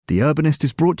The Urbanist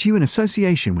is brought to you in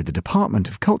association with the Department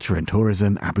of Culture and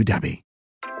Tourism, Abu Dhabi.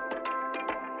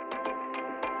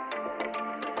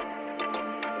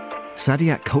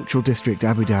 Saadiyat Cultural District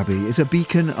Abu Dhabi is a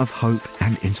beacon of hope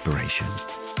and inspiration.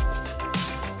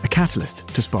 A catalyst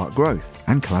to spark growth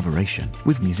and collaboration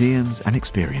with museums and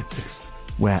experiences,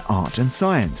 where art and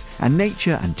science and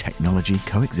nature and technology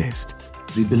coexist.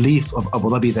 The belief of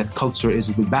Abu Dhabi that culture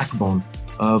is the backbone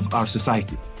of our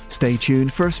society. Stay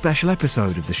tuned for a special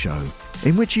episode of the show,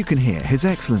 in which you can hear His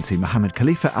Excellency Mohammed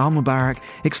Khalifa Al Mubarak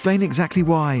explain exactly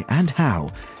why and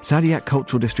how Saadiyat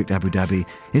Cultural District Abu Dhabi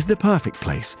is the perfect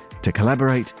place to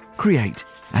collaborate, create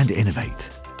and innovate.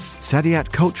 Saadiyat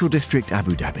Cultural District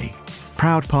Abu Dhabi,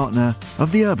 proud partner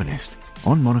of The Urbanist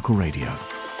on Monocle Radio.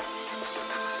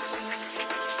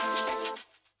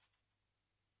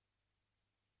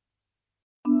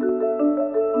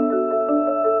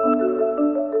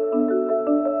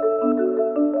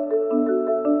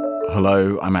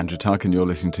 Hello, I'm Andrew Tuck and you're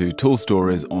listening to Tall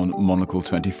Stories on Monocle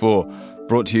 24,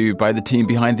 brought to you by the team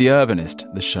behind The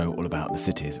Urbanist, the show all about the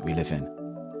cities we live in.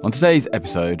 On today's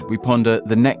episode, we ponder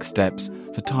the next steps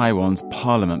for Taiwan's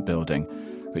Parliament building,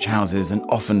 which houses an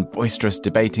often boisterous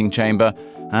debating chamber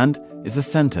and is the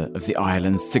centre of the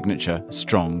island's signature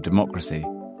strong democracy.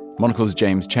 Monocle's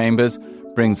James Chambers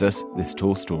brings us this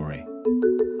tall story.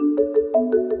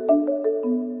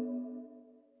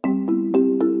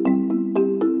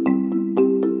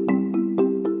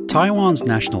 Taiwan's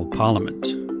national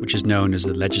parliament, which is known as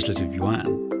the Legislative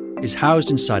Yuan, is housed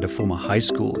inside a former high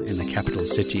school in the capital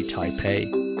city,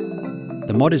 Taipei.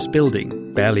 The modest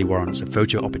building barely warrants a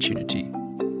photo opportunity,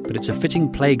 but it's a fitting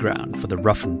playground for the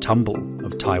rough and tumble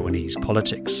of Taiwanese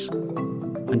politics.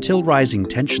 Until rising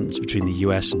tensions between the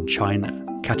US and China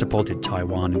catapulted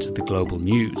Taiwan into the global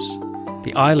news,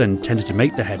 the island tended to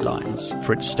make the headlines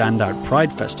for its standout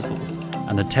Pride Festival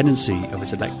and the tendency of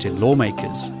its elected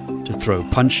lawmakers to throw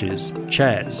punches,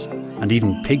 chairs, and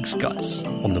even pig's guts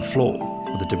on the floor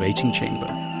of the debating chamber.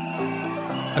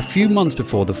 A few months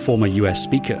before the former US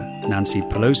Speaker, Nancy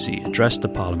Pelosi, addressed the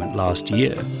parliament last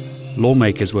year,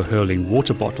 lawmakers were hurling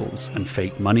water bottles and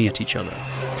fake money at each other.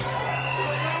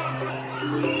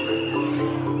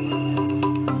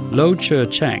 Lo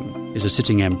Che-cheng is a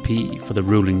sitting MP for the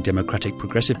ruling Democratic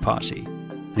Progressive Party,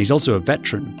 and he's also a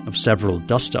veteran of several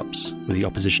dust-ups with the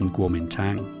opposition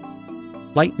Kuomintang.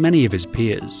 Like many of his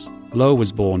peers, Lo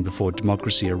was born before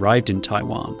democracy arrived in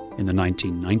Taiwan in the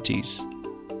 1990s.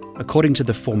 According to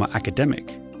the former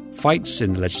academic, fights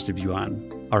in the Legislative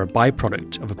Yuan are a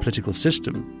byproduct of a political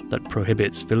system that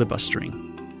prohibits filibustering,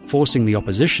 forcing the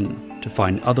opposition to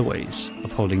find other ways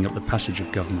of holding up the passage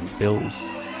of government bills.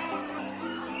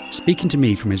 Speaking to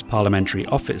me from his parliamentary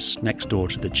office next door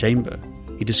to the chamber,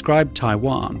 he described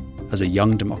Taiwan as a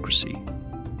young democracy.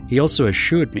 He also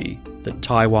assured me that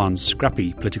Taiwan's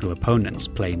scrappy political opponents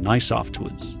play nice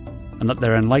afterwards, and that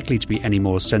there are unlikely to be any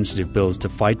more sensitive bills to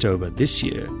fight over this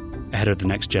year ahead of the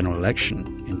next general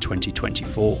election in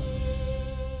 2024.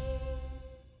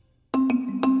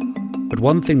 But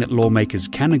one thing that lawmakers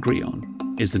can agree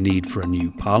on is the need for a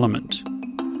new parliament.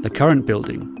 The current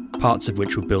building, parts of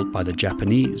which were built by the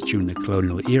Japanese during the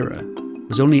colonial era,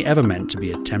 was only ever meant to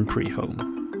be a temporary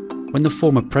home. When the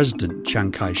former president,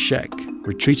 Chiang Kai-shek,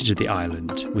 retreated to the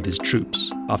island with his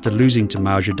troops after losing to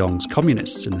Mao Zedong's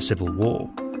communists in the Civil War,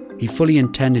 he fully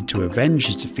intended to avenge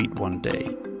his defeat one day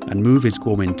and move his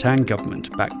Kuomintang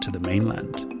government back to the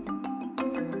mainland.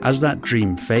 As that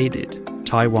dream faded,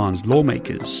 Taiwan's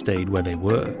lawmakers stayed where they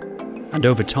were, and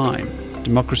over time,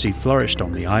 democracy flourished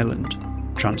on the island,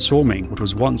 transforming what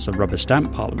was once a rubber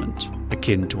stamp parliament,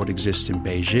 akin to what exists in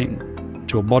Beijing,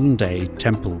 to a modern-day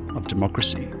temple of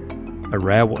democracy, a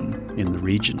rare one in the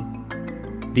region.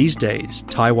 These days,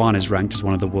 Taiwan is ranked as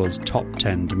one of the world's top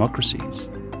 10 democracies,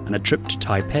 and a trip to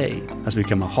Taipei has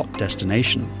become a hot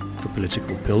destination for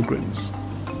political pilgrims.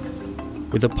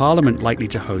 With a parliament likely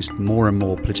to host more and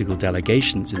more political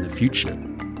delegations in the future,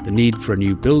 the need for a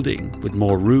new building with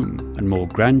more room and more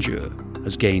grandeur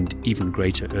has gained even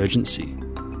greater urgency.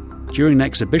 During an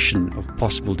exhibition of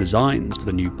possible designs for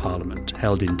the new parliament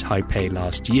held in Taipei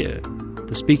last year,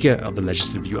 the Speaker of the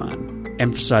Legislative Yuan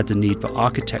emphasized the need for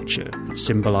architecture that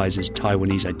symbolizes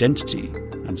Taiwanese identity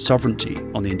and sovereignty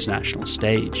on the international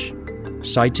stage,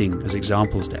 citing as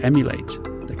examples to emulate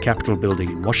the Capitol building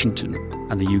in Washington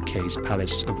and the UK's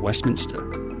Palace of Westminster.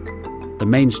 The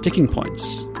main sticking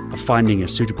points are finding a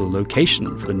suitable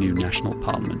location for the new national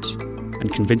parliament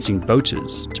and convincing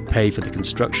voters to pay for the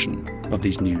construction of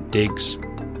these new digs,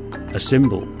 a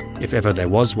symbol, if ever there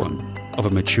was one, of a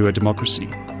mature democracy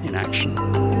in action.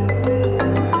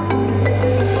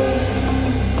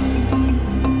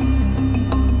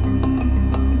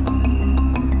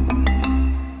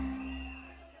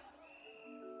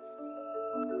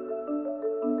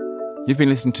 You've been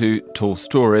listening to Tall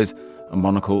Stories, a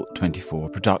Monocle 24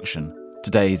 production.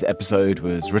 Today's episode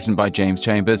was written by James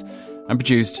Chambers and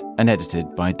produced and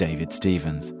edited by David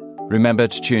Stevens. Remember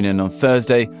to tune in on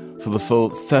Thursday for the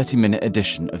full 30-minute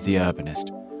edition of The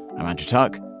Urbanist. I'm Andrew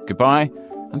Tuck. Goodbye,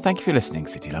 and thank you for listening,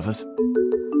 City Lovers.